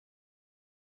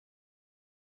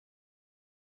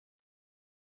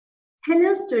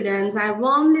Hello students, I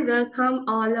warmly welcome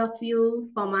all of you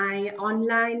for my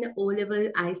online O-level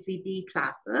ICT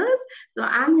classes. So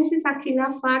I'm Mrs.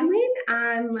 Akila Farwin.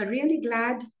 I'm really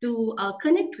glad to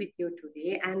connect with you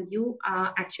today, and you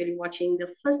are actually watching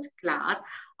the first class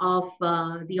of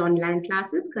the online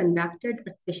classes conducted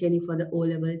especially for the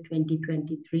O-level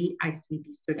 2023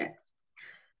 ICT students.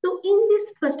 So in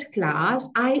this first class,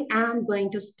 I am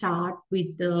going to start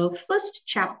with the first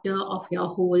chapter of your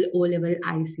whole O-level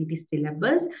ICT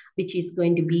syllabus, which is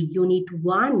going to be Unit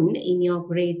 1 in your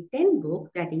grade 10 book,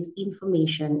 that is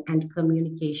Information and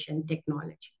Communication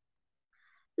Technology.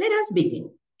 Let us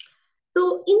begin.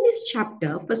 So in this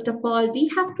chapter, first of all,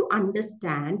 we have to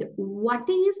understand what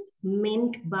is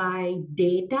meant by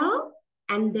data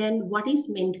and then what is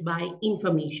meant by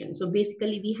information. So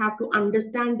basically, we have to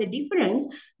understand the difference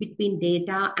between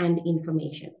data and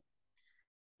information.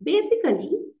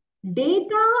 Basically,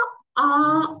 data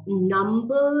are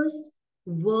numbers,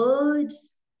 words,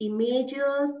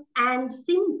 images, and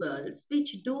symbols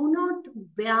which do not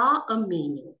bear a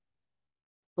meaning.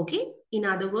 Okay, in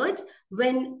other words,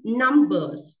 when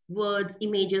numbers, words,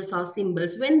 images, or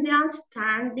symbols, when they are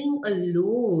standing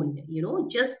alone,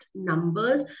 just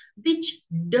numbers which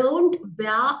don't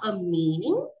bear a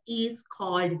meaning is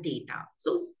called data.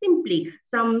 So simply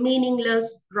some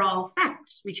meaningless raw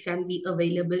facts which can be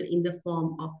available in the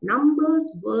form of numbers,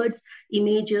 words,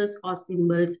 images, or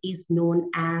symbols is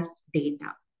known as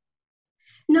data.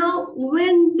 Now,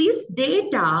 when this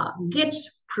data gets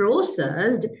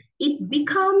processed, it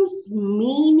becomes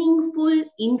meaningful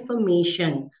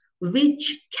information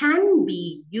which can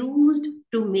be used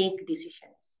to make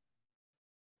decisions.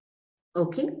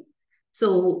 Okay,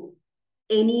 so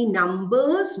any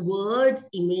numbers, words,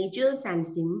 images, and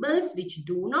symbols which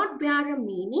do not bear a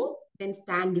meaning when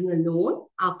standing alone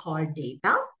are called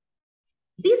data.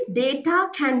 This data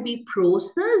can be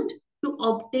processed to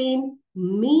obtain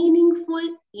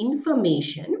meaningful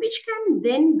information, which can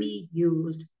then be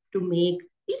used to make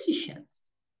decisions.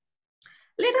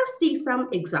 Let us see some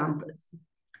examples.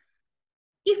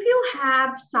 If you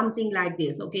have something like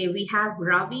this, okay, we have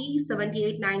Ravi,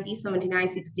 78, 90, 79,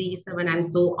 67, and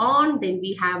so on. Then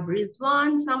we have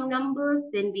Rizwan, some numbers.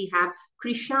 Then we have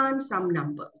Krishan, some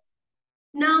numbers.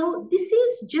 Now, this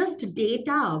is just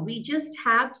data. We just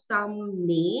have some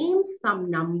names, some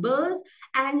numbers,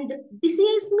 and this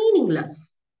is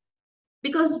meaningless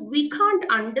because we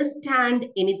can't understand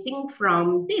anything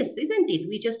from this, isn't it?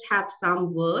 We just have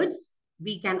some words.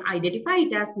 We can identify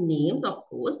it as names, of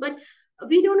course, but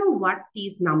we don't know what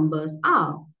these numbers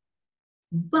are.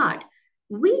 But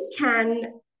we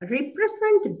can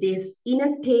represent this in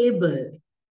a table.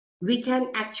 We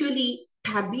can actually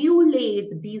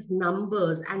tabulate these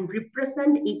numbers and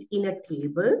represent it in a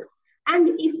table. And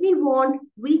if we want,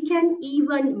 we can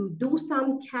even do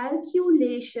some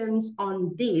calculations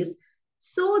on this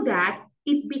so that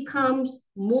it becomes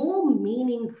more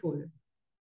meaningful.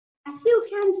 As you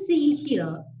can see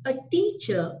here, a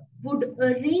teacher would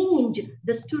arrange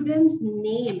the student's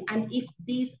name, and if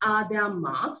these are their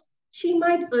marks, she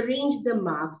might arrange the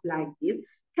marks like this,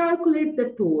 calculate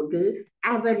the total,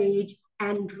 average,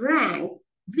 and rank,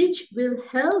 which will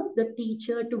help the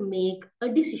teacher to make a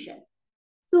decision.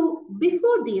 So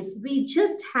before this, we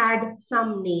just had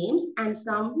some names and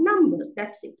some numbers,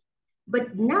 that's it.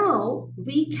 But now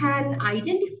we can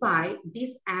identify this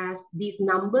as these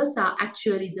numbers are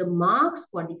actually the marks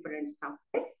for different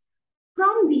subjects.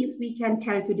 From these, we can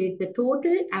calculate the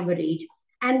total average.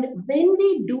 And when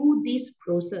we do this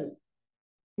process,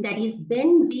 that is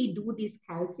when we do this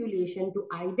calculation to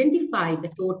identify the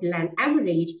total and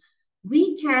average,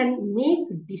 we can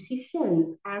make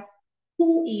decisions as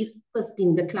who is first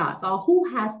in the class or who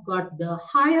has got the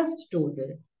highest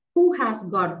total, who has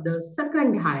got the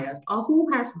second highest, or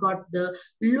who has got the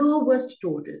lowest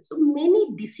total. So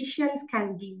many decisions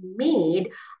can be made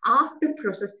after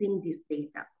processing this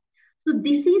data. So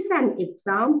this is an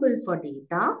example for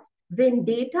data. When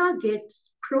data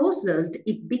gets processed,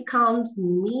 it becomes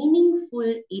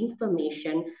meaningful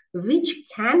information which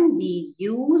can be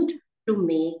used to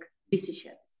make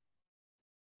decisions.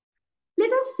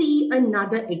 Let us see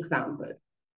another example.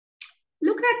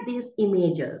 Look at these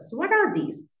images. What are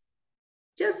these?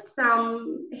 Just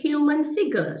some human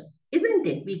figures, isn't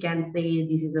it? We can say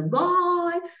this is a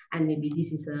boy, and maybe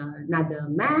this is another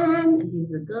man, this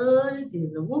is a girl, this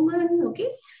is a woman, okay?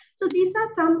 So these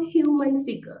are some human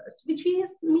figures, which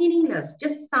is meaningless,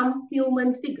 just some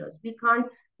human figures. We can't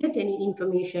get any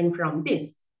information from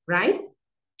this, right?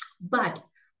 But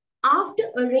after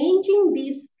arranging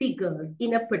these figures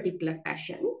in a particular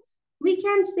fashion, we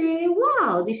can say,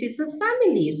 wow, this is a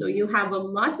family. So you have a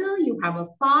mother, you have a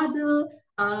father.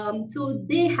 So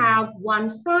they have one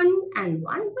son and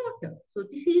one daughter. So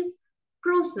this is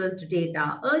processed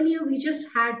data. Earlier, we just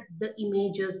had the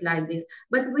images like this.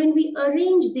 But when we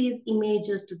arrange these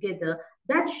images together,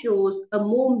 that shows a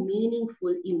more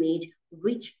meaningful image,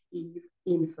 which is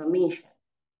information.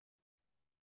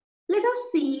 Let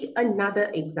us see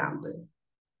another example.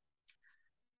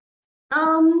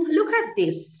 Look at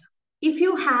this. If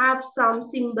you have some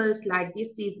symbols like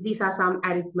this, these are some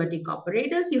arithmetic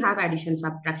operators. You have addition,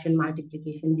 subtraction,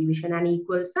 multiplication, division, and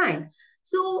equal sign.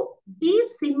 So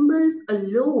these symbols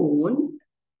alone,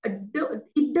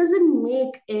 it doesn't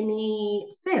make any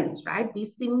sense, right?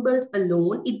 These symbols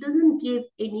alone, it doesn't give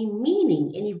any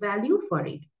meaning, any value for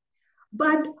it.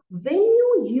 But when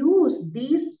you use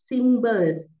these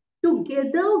symbols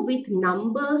together with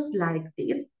numbers like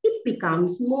this, it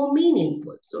becomes more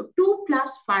meaningful. So 2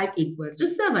 plus 5 equals to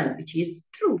 7, which is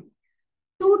true.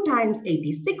 2 times 8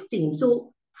 is 16.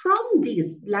 So from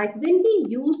this, like when we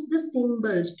use the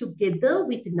symbols together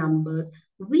with numbers,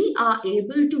 we are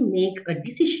able to make a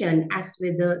decision as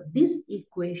whether this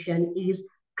equation is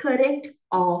correct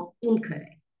or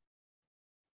incorrect.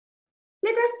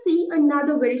 Let us see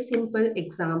another very simple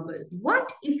example.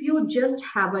 What if you just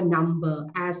have a number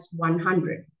as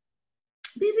 100?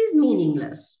 This is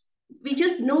meaningless. We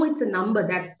just know it's a number,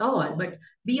 that's all. But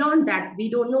beyond that, we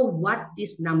don't know what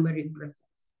this number represents.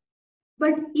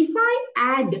 But if I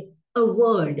add a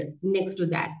word next to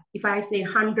that, if I say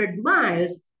 100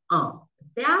 miles,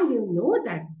 there you know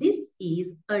that this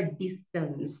is a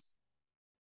distance.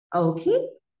 Okay?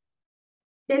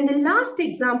 Then the last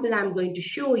example I'm going to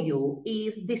show you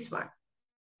is this one.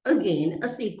 Again, a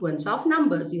sequence of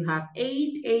numbers. You have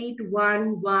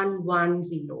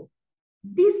 881110.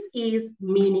 This is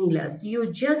meaningless.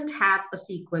 You just have a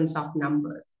sequence of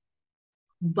numbers.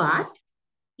 But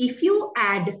if you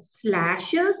add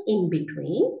slashes in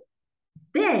between,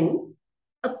 then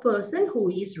a person who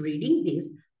is reading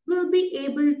this will be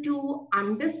able to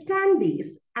understand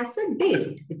this as a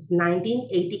date. It's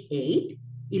 1988,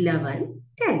 11,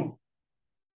 10.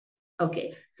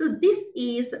 Okay, so this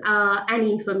is an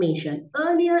information.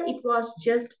 Earlier, it was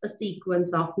just a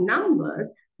sequence of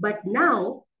numbers, but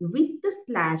now with the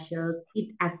slashes,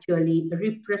 it actually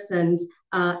represents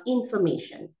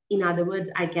information. In other words,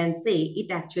 I can say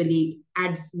it actually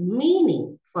adds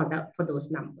meaning for those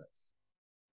numbers.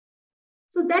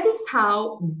 So that is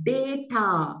how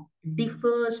data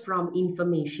differs from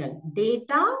information.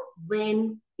 Data,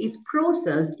 when it's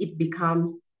processed, it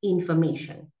becomes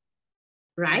information.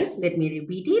 Right? Let me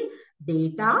repeat it.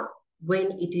 Data,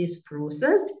 when it is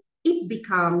processed, it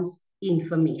becomes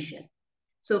information.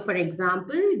 So for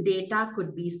example, data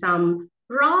could be some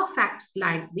raw facts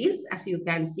like this. As you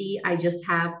can see, I just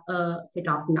have a set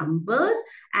of numbers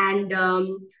and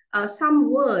some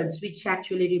words which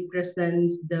actually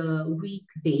represents the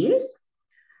weekdays.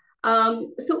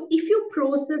 So if you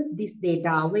process this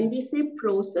data, when we say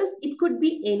process, it could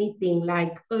be anything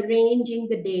like arranging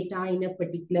the data in a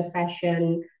particular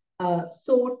fashion,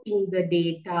 sorting the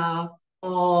data,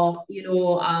 or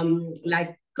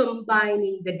like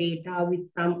combining the data with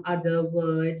some other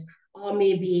words, or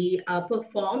maybe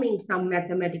performing some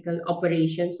mathematical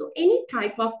operation. So any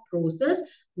type of process,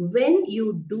 when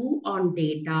you do on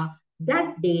data,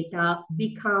 that data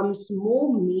becomes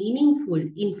more meaningful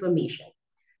information.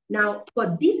 Now,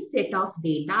 for this set of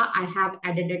data, I have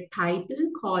added a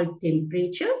title called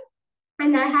temperature,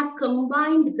 and I have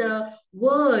combined the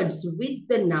words with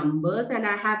the numbers, and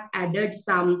I have added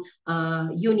some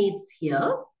units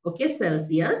here, okay,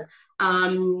 Celsius.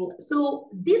 So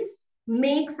this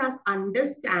makes us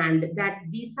understand that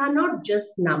these are not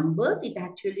just numbers, it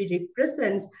actually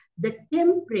represents the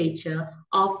temperature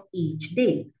of each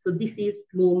day. So this is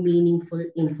more meaningful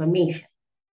information,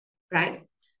 right?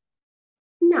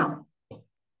 Now,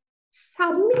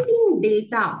 Submitting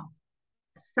data,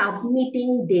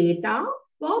 submitting data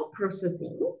for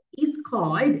processing is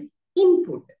called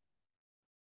input.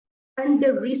 And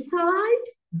the result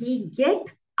we get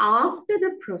after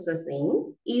the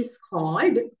processing is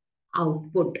called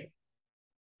output.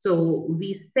 So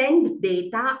we send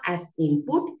data as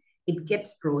input, it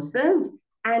gets processed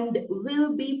and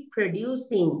will be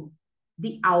producing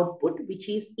the output, which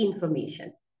is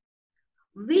information.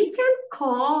 We can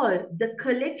call the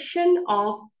collection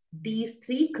of these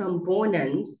three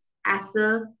components as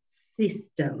a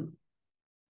system.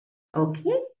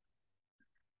 Okay?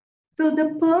 So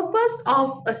the purpose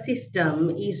of a system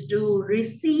is to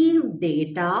receive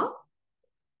data,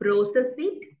 process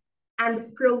it,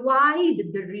 and provide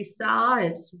the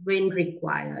results when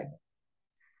required.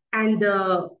 And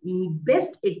the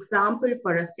best example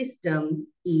for a system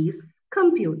is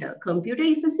computer. Computer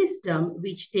is a system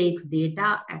which takes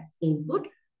data as input,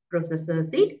 processes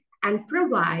it, and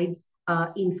provides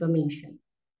information.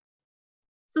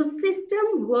 So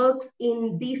system works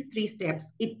in these three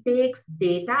steps. It takes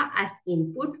data as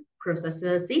input,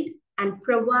 processes it, and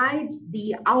provides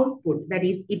the output. That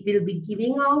is, it will be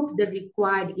giving out the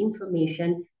required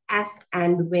information as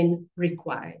and when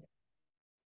required.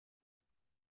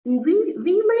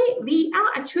 We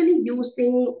are actually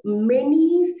using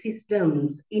many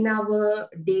systems in our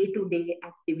day-to-day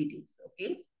activities.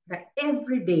 Okay, that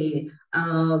every day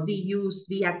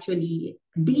we actually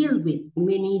deal with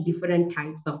many different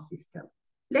types of systems.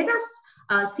 Let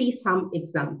us see some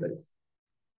examples.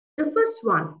 The first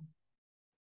one,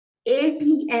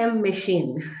 ATM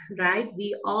machine, right?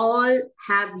 We all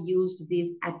have used this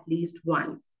at least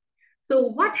once. So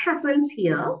what happens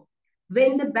here?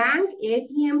 When the bank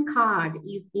ATM card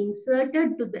is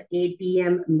inserted to the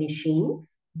ATM machine,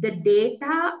 the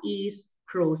data is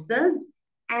processed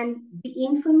and the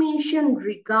information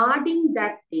regarding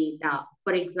that data,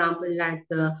 for example, like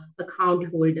the account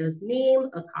holder's name,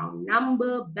 account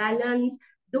number, balance,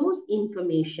 those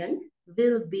information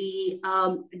will be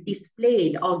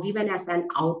displayed or given as an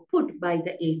output by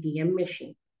the ATM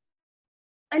machine.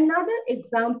 Another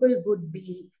example would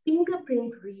be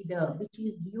fingerprint reader, which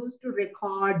is used to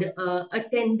record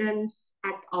attendance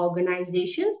at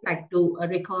organizations, like to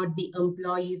record the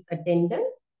employees' attendance.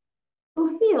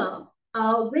 So here,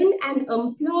 when an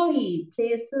employee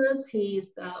places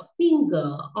his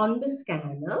finger on the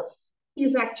scanner,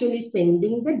 he's actually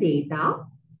sending the data.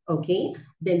 Okay,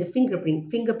 then the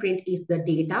fingerprint is the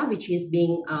data which is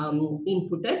being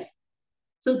inputted.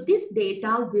 So this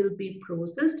data will be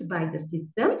processed by the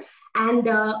system, and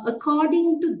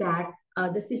according to that,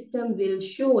 the system will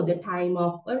show the time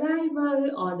of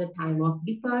arrival or the time of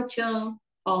departure,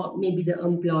 or maybe the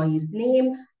employee's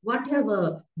name,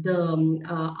 whatever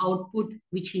the output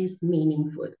which is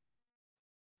meaningful.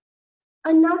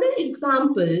 Another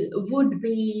example would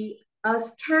be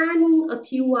scanning a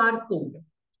QR code.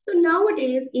 So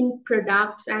nowadays in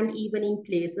products and even in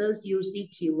places, you see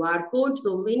QR code.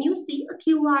 So when you see a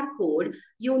QR code,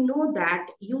 you know that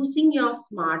using your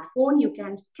smartphone, you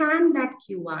can scan that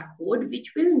QR code,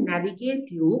 which will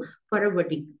navigate you for a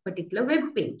particular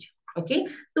web page. Okay,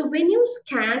 so when you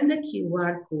scan the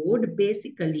QR code,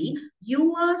 basically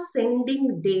you are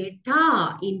sending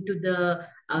data into the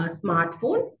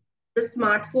smartphone. The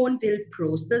smartphone will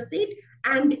process it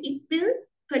and it will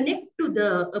connect to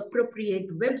the appropriate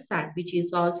website, which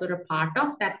is also a part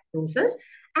of that process.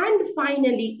 And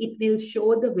finally, it will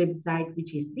show the website,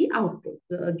 which is the output.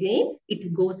 So again,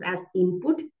 it goes as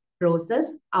input, process,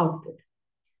 output.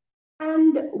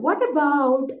 And what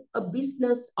about a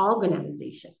business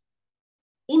organization?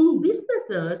 In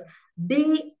businesses,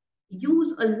 they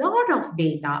use a lot of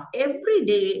data. Every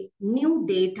day, new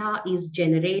data is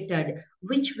generated,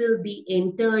 which will be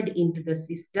entered into the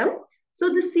system.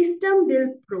 So the system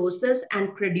will process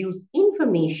and produce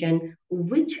information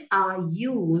which are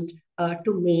used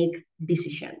to make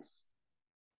decisions.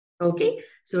 Okay,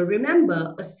 so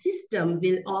remember, a system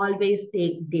will always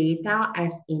take data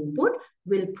as input,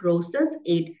 will process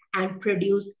it and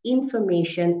produce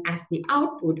information as the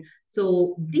output.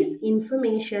 So this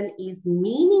information is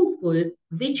meaningful,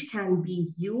 which can be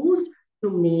used to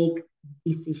make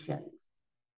decisions.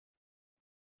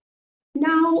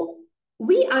 Now,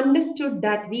 we understood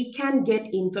that we can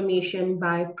get information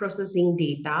by processing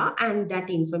data, and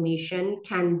that information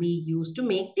can be used to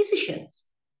make decisions.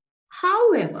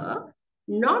 However,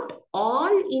 not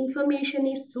all information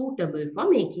is suitable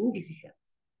for making decisions.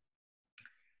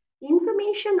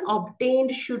 Information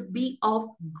obtained should be of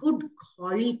good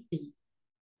quality.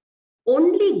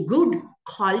 Only good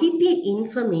quality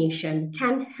information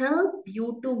can help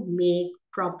you to make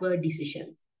proper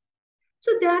decisions.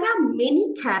 So there are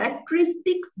many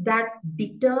characteristics that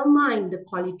determine the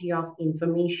quality of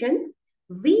information.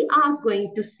 We are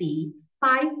going to see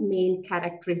 5 main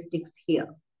characteristics here.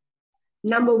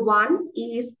 Number 1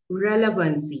 is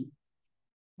relevancy.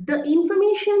 The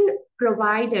information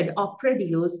provided or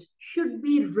produced should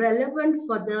be relevant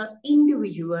for the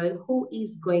individual who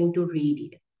is going to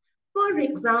read it. For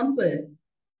example,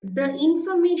 the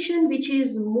information which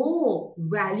is more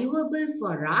valuable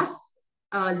for us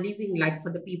living, like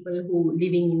for the people who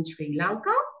living in Sri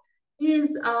Lanka,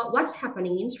 is what's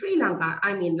happening in Sri Lanka.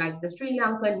 I mean, like the Sri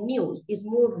Lankan news is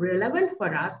more relevant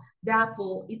for us.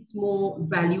 Therefore, it's more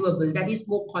valuable. That is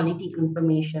more quality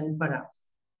information for us.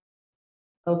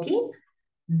 Okay.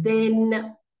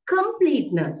 Then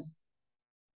completeness.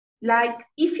 Like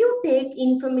if you take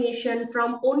information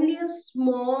from only a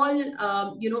small,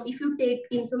 if you take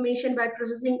information by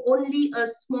processing only a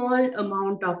small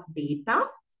amount of data,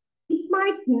 it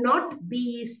might not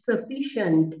be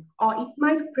sufficient, or it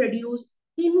might produce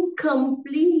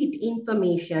incomplete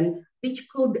information which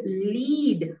could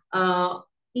lead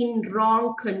in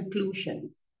wrong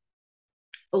conclusions.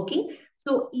 Okay,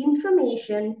 so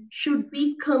information should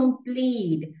be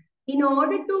complete. In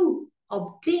order to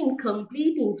obtain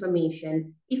complete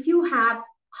information, if you have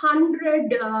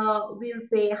 100, we'll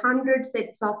say 100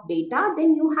 sets of data,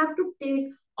 then you have to take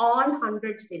all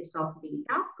 100 sets of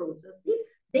data, process it,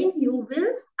 then you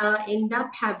will end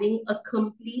up having a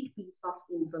complete piece of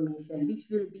information, which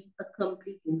will be a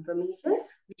complete information,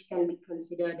 which can be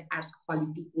considered as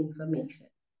quality information.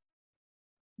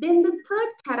 Then the third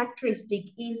characteristic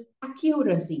is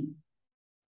accuracy.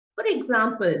 For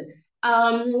example,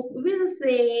 we'll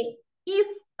say if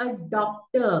a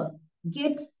doctor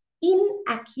gets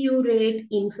inaccurate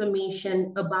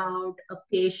information about a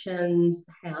patient's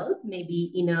health,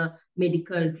 maybe in a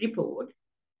medical report,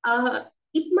 uh,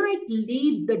 it might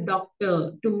lead the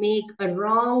doctor to make a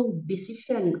wrong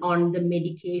decision on the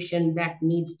medication that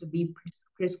needs to be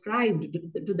prescribed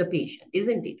to the patient,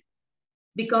 isn't it?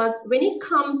 Because when it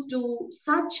comes to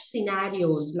such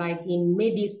scenarios like in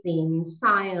medicine,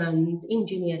 science,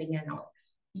 engineering, and all,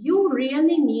 you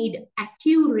really need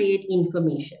accurate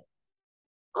information.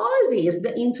 Always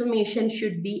the information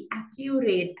should be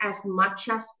accurate as much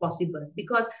as possible,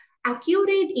 because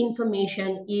accurate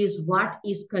information is what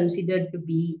is considered to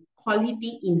be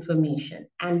quality information,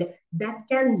 and that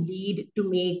can lead to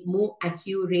make more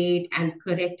accurate and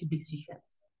correct decisions.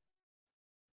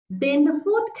 Then the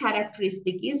fourth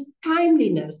characteristic is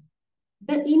timeliness.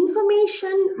 The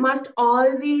information must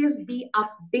always be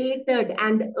updated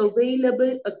and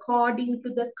available according to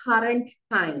the current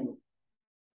time.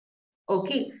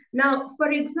 Okay, now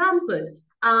for example,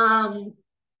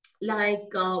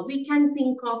 we can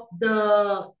think of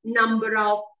the number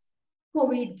of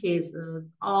COVID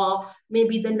cases, or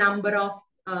maybe the number of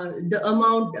the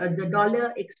amount, the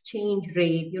dollar exchange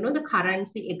rate, the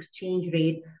currency exchange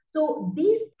rate. So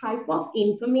these type of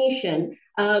information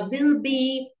will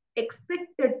be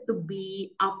expected to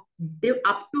be up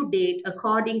to date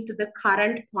according to the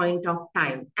current point of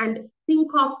time. And think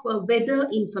of weather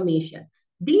information.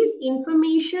 These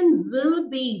information will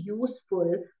be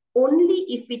useful only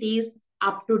if it is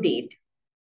up to date,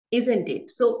 isn't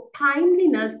it? So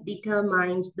timeliness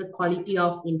determines the quality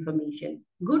of information.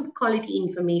 Good quality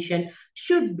information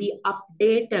should be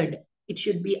updated. It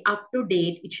should be up to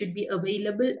date. It should be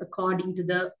available according to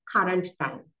the current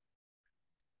time.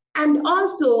 And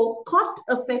also cost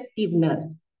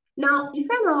effectiveness. Now, if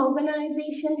an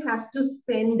organization has to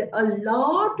spend a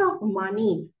lot of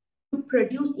money to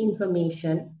produce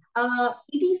information,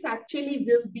 it is actually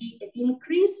will be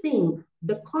increasing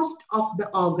the cost of the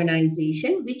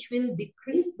organization, which will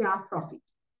decrease their profit.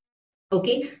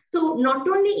 Okay, so not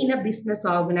only in a business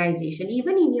organization,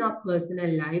 even in your personal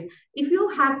life, if you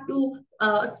have to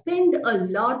spend a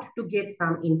lot to get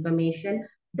some information,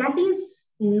 that is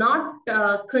not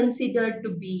considered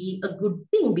to be a good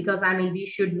thing, because I mean, we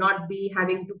should not be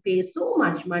having to pay so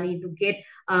much money to get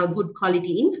good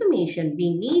quality information.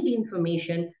 We need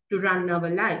information to run our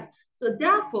life. So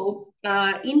therefore,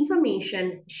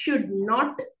 information should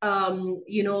not,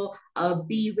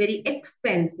 be very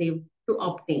expensive to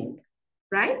obtain,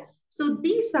 right? So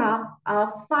these are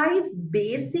five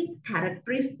basic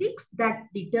characteristics that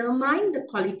determine the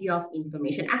quality of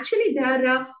information. Actually, there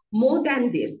are more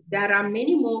than this. There are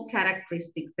many more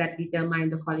characteristics that determine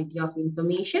the quality of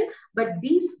information, but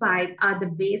these five are the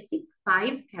basic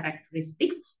five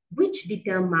characteristics which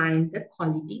determine the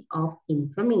quality of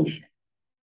information,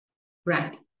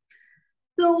 right?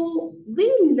 So we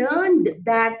learned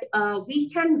that we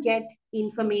can get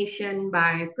information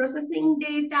by processing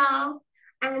data,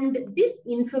 and this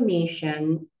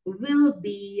information will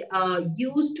be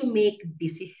used to make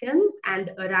decisions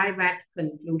and arrive at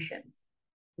conclusions,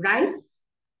 right?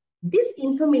 This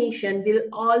information will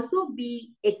also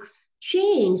be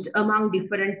exchanged among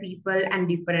different people and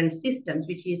different systems,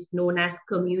 which is known as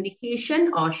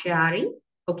communication or sharing,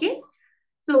 okay?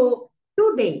 So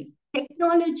today,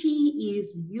 technology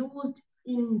is used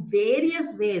in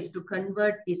various ways to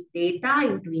convert this data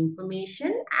into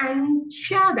information and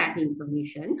share that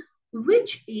information,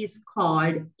 which is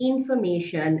called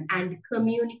information and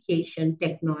communication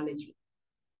technology.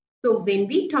 So when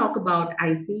we talk about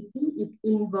ICT, it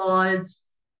involves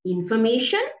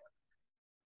information,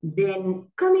 then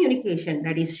communication,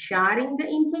 that is sharing the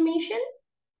information,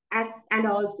 and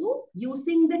also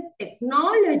using the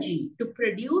technology to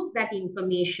produce that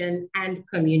information and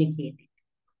communicate it.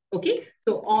 Okay,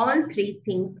 so all three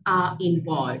things are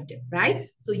involved, right?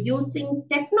 So using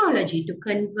technology to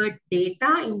convert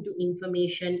data into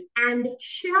information and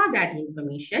share that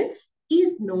information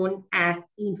is known as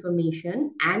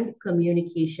information and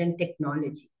communication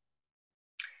technology.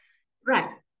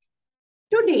 Right.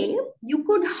 Today, you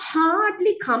could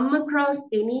hardly come across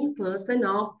any person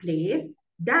or place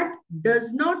that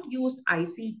does not use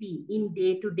ICT in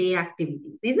day-to-day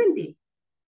activities, isn't it?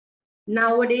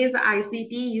 Nowadays,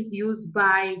 ICT is used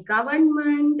by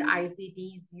government,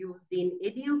 ICT is used in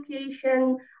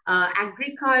education,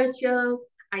 agriculture,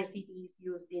 ICT is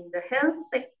used in the health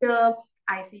sector,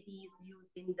 ICT is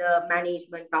used in the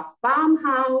management of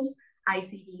farmhouse,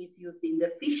 ICT is used in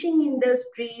the fishing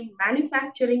industry,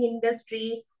 manufacturing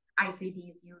industry, ICT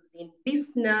is used in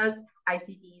business,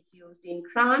 ICT is used in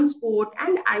transport,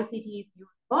 and ICT is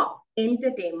used for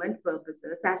entertainment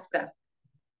purposes as well.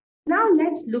 Now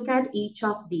let's look at each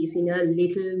of these in a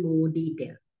little more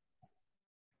detail.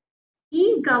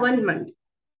 E-government.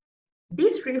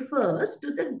 This refers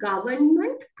to the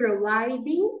government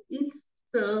providing its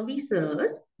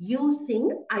services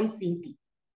using ICT.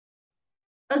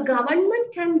 A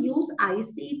government can use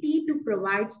ICT to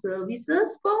provide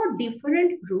services for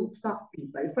different groups of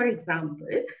people. For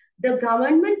example, the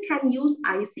government can use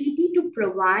ICT to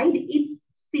provide its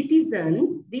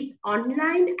citizens with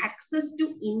online access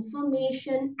to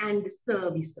information and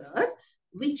services,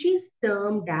 which is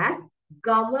termed as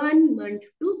government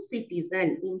to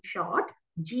citizen, in short,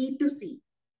 G2C.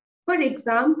 For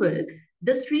example,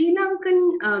 the Sri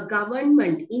Lankan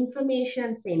Government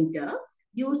Information Center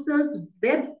uses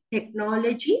web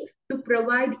technology to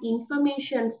provide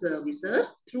information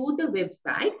services through the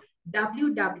website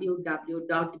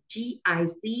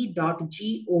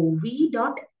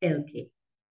www.gic.gov.lk.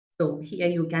 So here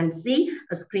you can see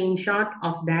a screenshot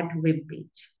of that web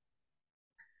page.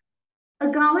 A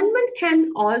government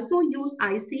can also use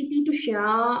ICT to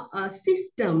share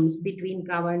systems between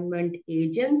government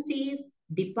agencies,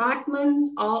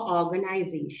 departments, or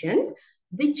organizations,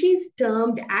 which is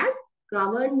termed as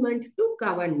government to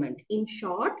government, in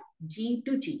short,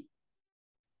 G2G.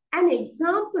 An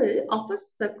example of a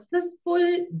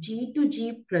successful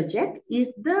G2G project is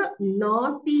the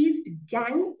Northeast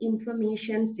Gang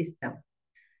Information System.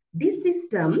 This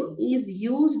system is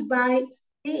used by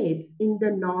states in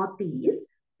the Northeast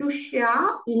to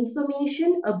share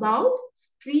information about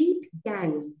street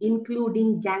gangs,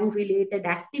 including gang-related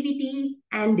activities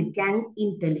and gang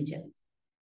intelligence.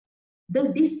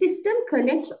 This system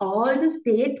connects all the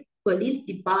state police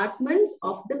departments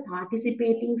of the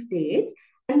participating states,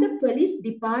 and the police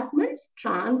departments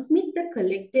transmit the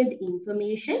collected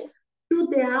information to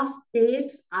their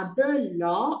state's other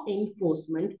law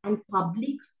enforcement and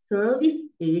public service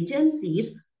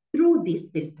agencies through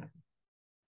this system.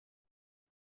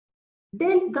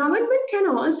 Then government can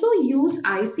also use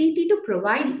ICT to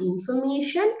provide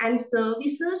information and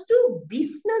services to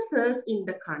businesses in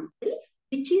the country,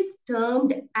 which is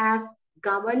termed as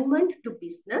government to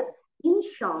business, in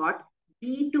short,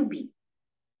 G2B.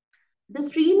 The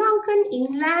Sri Lankan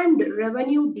Inland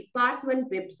Revenue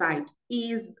Department website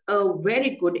is a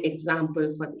very good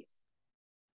example for this.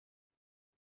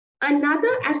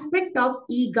 Another aspect of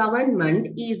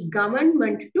e-government is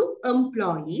government to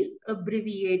employees,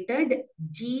 abbreviated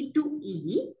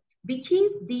G2E, which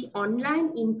is the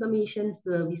online information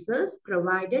services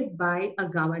provided by a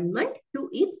government to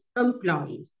its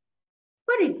employees.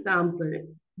 For example,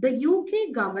 the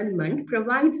UK government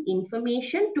provides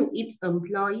information to its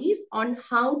employees on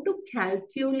how to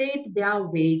calculate their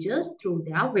wages through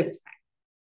their website.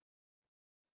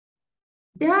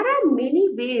 There are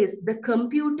many ways the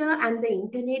computer and the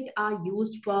internet are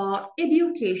used for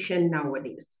education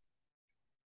nowadays.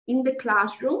 In the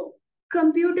classroom,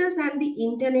 computers and the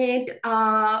internet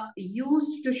are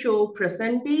used to show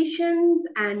presentations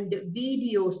and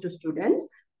videos to students,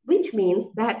 which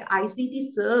means that ICT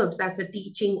serves as a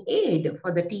teaching aid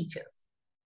for the teachers.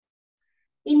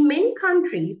 In many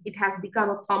countries, it has become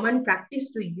a common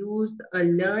practice to use a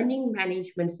learning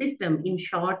management system, in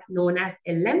short known as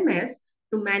LMS,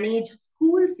 to manage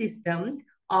school systems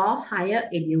or higher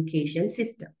education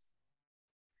systems.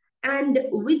 And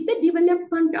with the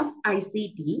development of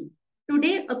ICT,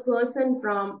 today a person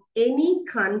from any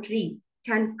country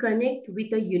can connect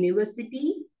with a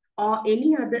university or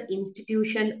any other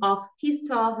institution of his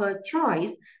or her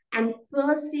choice and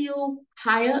pursue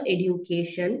higher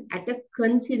education at a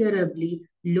considerably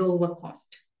lower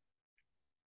cost.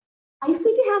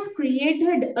 ICT has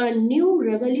created a new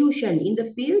revolution in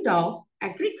the field of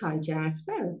agriculture as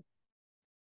well.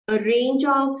 A range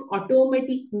of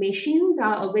automatic machines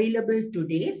are available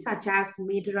today, such as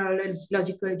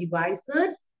meteorological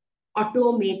devices,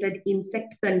 automated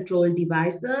insect control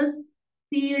devices,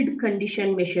 field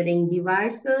condition measuring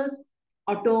devices,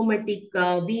 automatic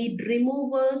weed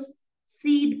removers,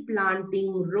 seed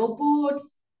planting robots,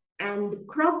 and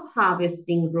crop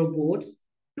harvesting robots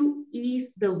to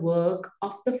ease the work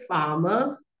of the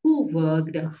farmer who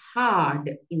worked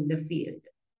hard in the field.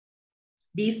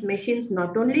 These machines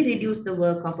not only reduce the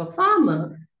work of a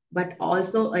farmer, but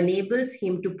also enables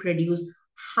him to produce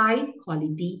high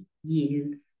quality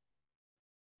yields.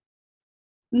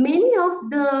 Many of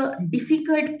the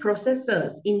difficult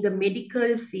processes in the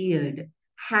medical field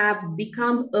have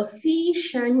become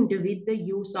efficient with the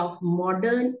use of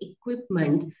modern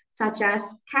equipment such as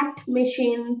CAT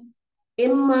machines,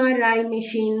 MRI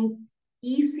machines,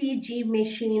 ECG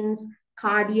machines,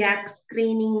 cardiac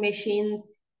screening machines,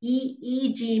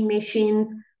 EEG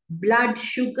machines, blood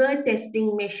sugar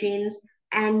testing machines,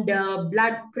 and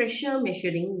blood pressure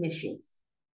measuring machines.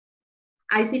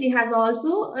 ICT has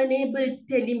also enabled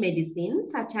telemedicine,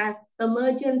 such as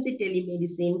emergency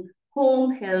telemedicine,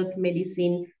 home health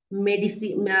medicine,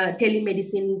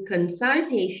 telemedicine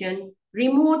consultation,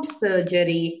 remote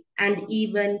surgery, and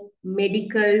even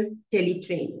medical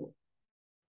teletraining.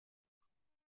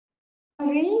 A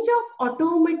range of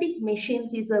automatic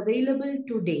machines is available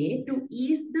today to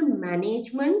ease the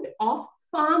management of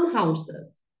farmhouses.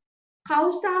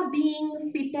 Cows are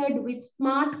being fitted with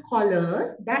smart collars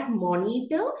that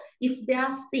monitor if they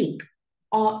are sick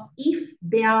or if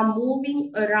they are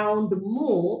moving around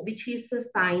more, which is a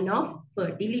sign of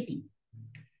fertility.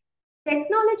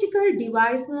 Technological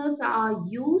devices are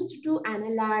used to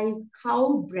analyze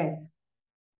cow breath.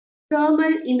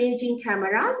 Thermal imaging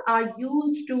cameras are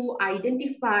used to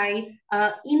identify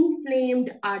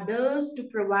inflamed udders to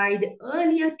provide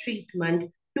earlier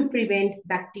treatment to prevent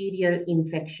bacterial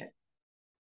infection.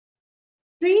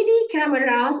 3D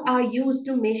cameras are used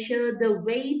to measure the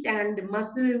weight and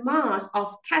muscle mass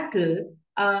of cattle,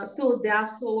 so they are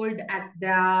sold at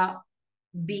the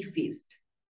beef feast.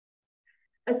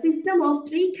 A system of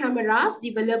 3 cameras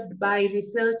developed by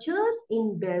researchers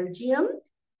in Belgium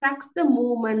tracks the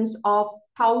movements of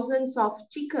thousands of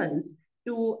chickens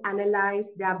to analyze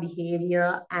their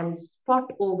behavior and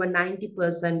spot over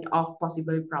 90% of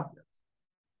possible problems.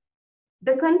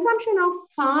 The consumption of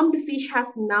farmed fish has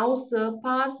now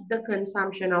surpassed the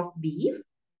consumption of beef.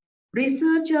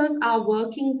 Researchers are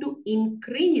working to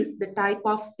increase the type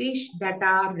of fish that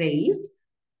are raised.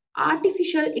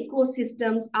 Artificial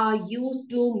ecosystems are used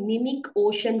to mimic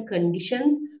ocean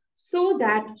conditions so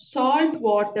that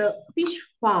saltwater fish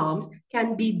farms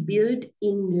can be built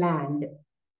inland.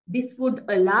 This would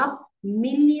allow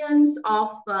millions of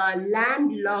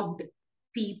landlocked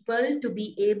people to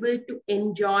be able to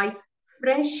enjoy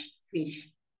fresh fish.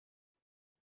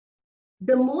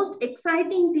 The most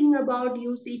exciting thing about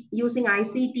using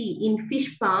ICT in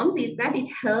fish farms is that it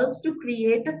helps to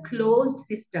create a closed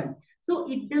system. So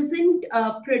it doesn't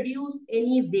produce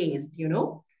any waste, you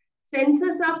know.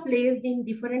 Sensors are placed in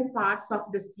different parts of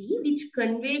the sea, which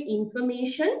convey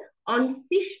information on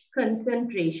fish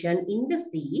concentration in the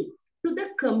sea to the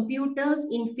computers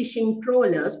in fishing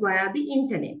trawlers via the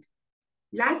internet.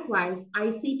 Likewise,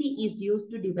 ICT is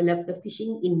used to develop the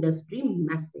fishing industry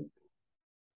massively.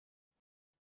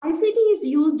 ICT is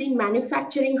used in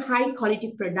manufacturing high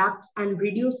quality products and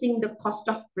reducing the cost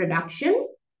of production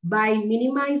by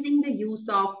minimizing the use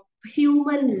of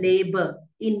human labor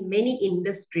in many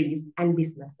industries and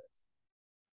businesses.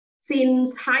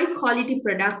 Since high quality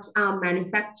products are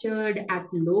manufactured at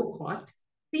low cost,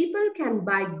 people can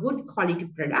buy good quality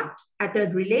products at a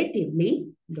relatively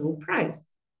low price.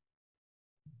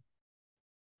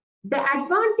 The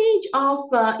advantage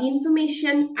of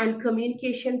information and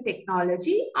communication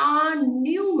technology are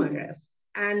numerous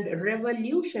and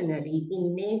revolutionary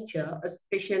in nature,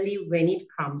 especially when it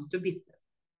comes to business.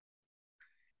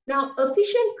 Now,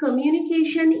 efficient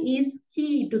communication is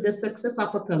key to the success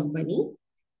of a company,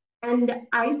 and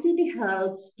ICT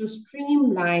helps to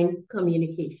streamline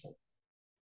communication.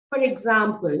 For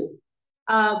example,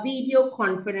 video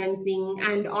conferencing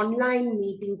and online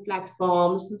meeting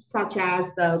platforms such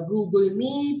as Google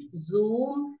Meet,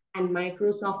 Zoom, and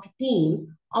Microsoft Teams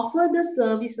offer the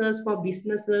services for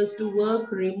businesses to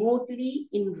work remotely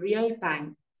in real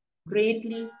time,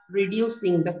 greatly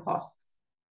reducing the costs.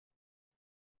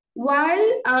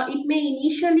 While it may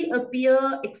initially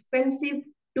appear expensive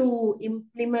to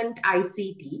implement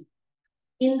ICT,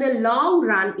 in the long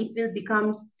run, it will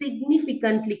become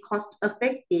significantly cost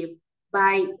effective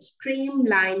by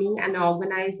streamlining an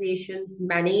organization's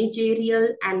managerial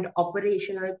and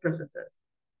operational processes.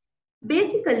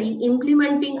 Basically,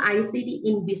 implementing ICT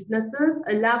in businesses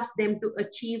allows them to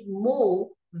achieve more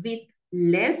with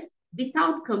less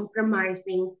without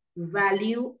compromising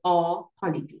value or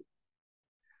quality.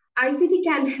 ICT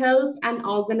can help an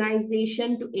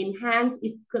organization to enhance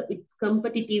its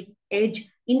competitive edge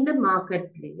in the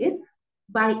marketplace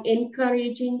by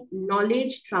encouraging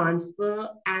knowledge transfer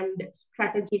and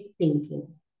strategic thinking.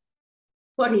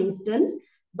 For instance,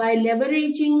 by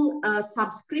leveraging a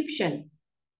subscription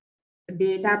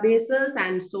databases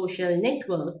and social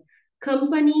networks,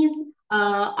 companies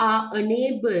are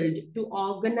enabled to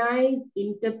organize,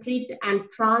 interpret, and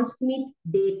transmit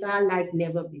data like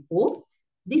never before.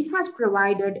 This has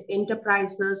provided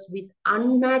enterprises with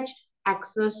unmatched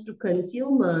access to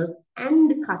consumers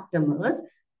and customers,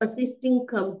 assisting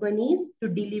companies to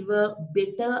deliver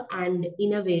better and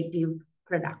innovative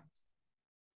products.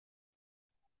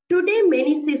 Today,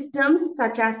 many systems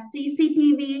such as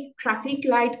CCTV, traffic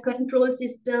light control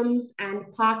systems,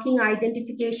 and parking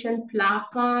identification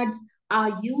placards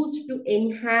are used to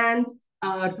enhance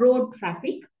road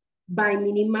traffic by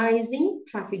minimizing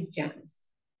traffic jams.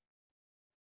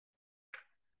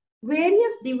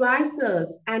 Various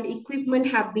devices and equipment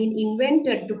have been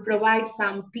invented to provide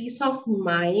some peace of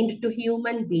mind to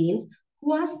human beings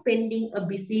who are spending a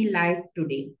busy life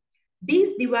today.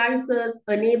 These devices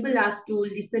enable us to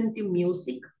listen to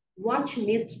music, watch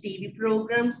missed TV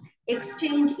programs,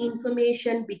 exchange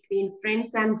information between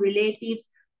friends and relatives,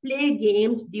 play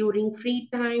games during free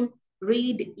time,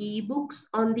 read ebooks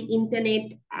on the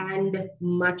internet, and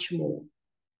much more.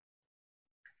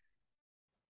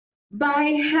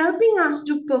 By helping us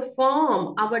to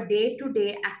perform our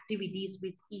day-to-day activities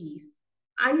with ease,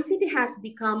 ICT has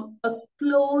become a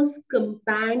close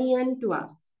companion to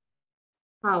us.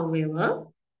 However,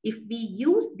 if we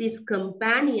use this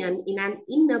companion in an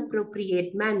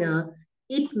inappropriate manner,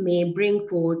 it may bring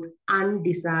forth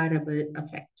undesirable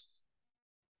effects.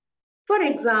 For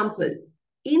example,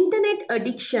 internet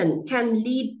addiction can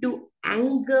lead to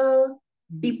anger,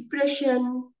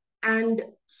 depression, and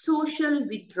social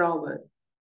withdrawal.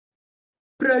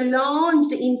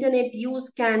 Prolonged internet use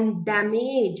can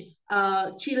damage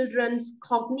children's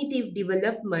cognitive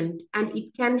development, and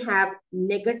it can have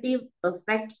negative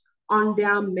effects on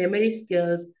their memory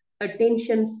skills,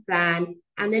 attention span,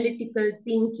 analytical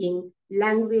thinking,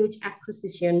 language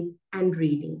acquisition, and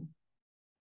reading.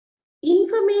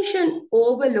 Information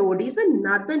overload is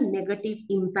another negative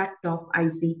impact of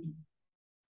ICT.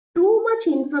 Too much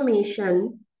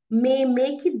information may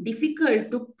make it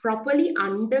difficult to properly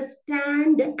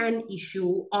understand an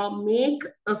issue or make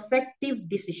effective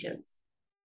decisions.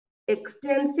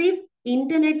 Extensive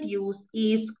internet use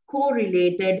is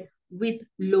correlated with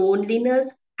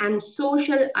loneliness and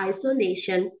social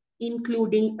isolation,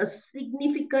 including a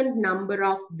significant number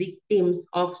of victims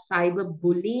of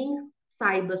cyberbullying,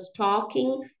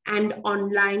 cyberstalking, and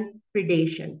online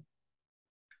predation.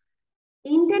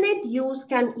 Internet use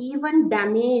can even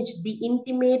damage the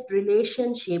intimate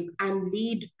relationship and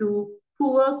lead to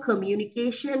poor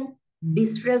communication,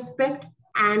 disrespect,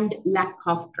 and lack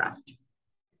of trust.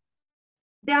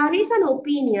 There is an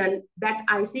opinion that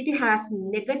ICT has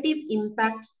negative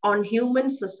impacts on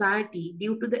human society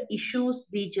due to the issues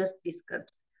we just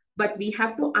discussed. But we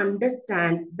have to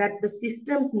understand that the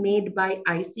systems made by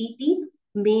ICT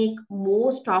make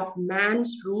most of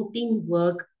man's routine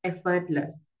work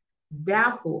effortless.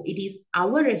 Therefore, it is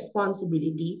our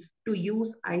responsibility to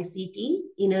use ICT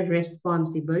in a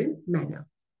responsible manner.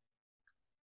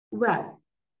 Well,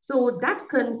 so that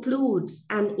concludes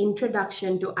an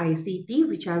introduction to ICT,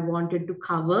 which I wanted to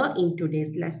cover in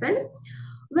today's lesson.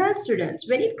 Well, students,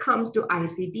 when it comes to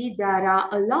ICT, there are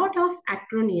a lot of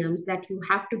acronyms that you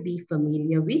have to be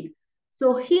familiar with.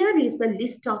 So here is a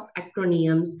list of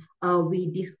acronyms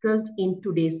we discussed in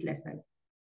today's lesson.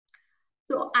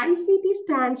 So ICT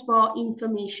stands for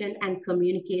Information and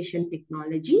Communication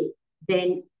Technology.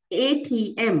 Then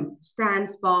ATM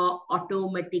stands for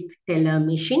Automatic Teller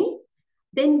Machine.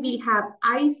 Then we have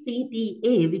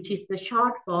ICTA, which is the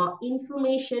short for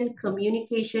Information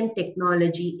Communication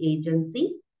Technology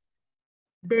Agency.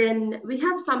 Then we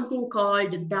have something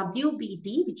called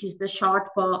WBT, which is the short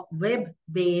for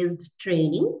Web-Based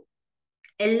Training.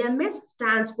 LMS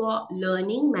stands for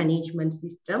Learning Management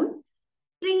System.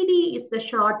 3D is the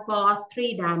short for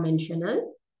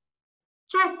three-dimensional.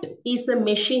 CAT is a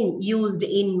machine used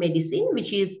in medicine,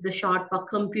 which is the short for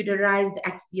computerized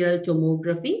axial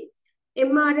tomography.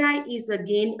 MRI is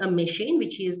again a machine,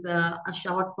 which is a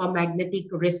short for magnetic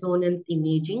resonance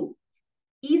imaging.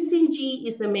 ECG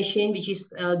is a machine which is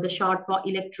the short for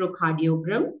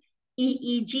electrocardiogram.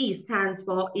 EEG stands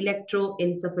for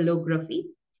electroencephalography.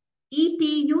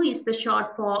 ETU is the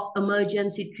short for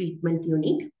emergency treatment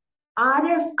unit.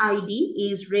 RFID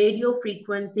is radio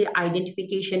frequency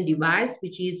identification device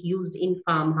which is used in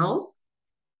farmhouse.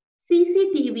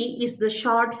 CCTV is the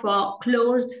short for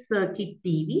closed circuit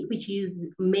TV, which is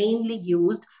mainly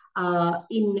used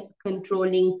in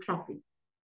controlling traffic.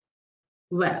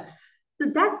 Well, so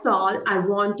that's all I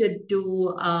wanted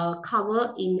to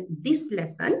cover in this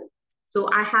lesson. So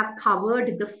I have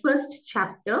covered the first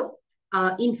chapter,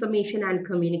 Information and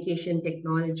Communication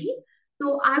Technology.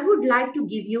 So I would like to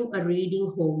give you a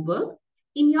reading homework.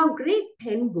 In your grade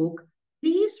 10 book,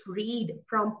 please read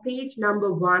from page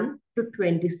number 1 to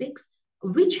 26,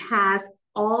 which has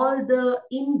all the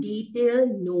in detail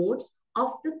notes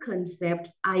of the concepts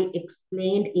I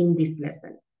explained in this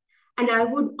lesson. And I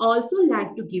would also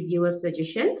like to give you a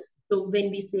suggestion. So when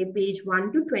we say page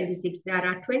 1 to 26, there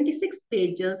are 26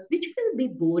 pages, which will be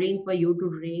boring for you to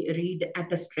read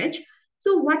at a stretch.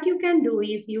 So what you can do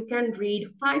is you can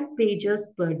read 5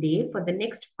 pages per day for the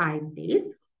next 5 days.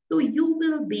 So you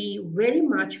will be very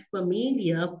much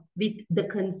familiar with the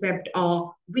concept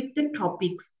or with the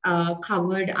topics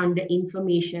covered under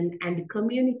information and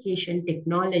communication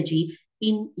technology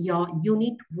in your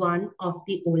unit 1 of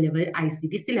the O-level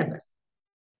ICT syllabus.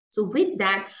 So with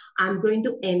that, I'm going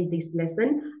to end this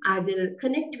lesson. I will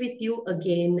connect with you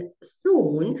again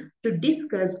soon to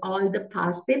discuss all the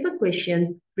past paper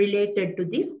questions related to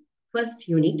this first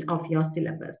unit of your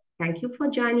syllabus. Thank you for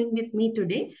joining with me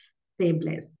today. Stay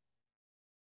blessed.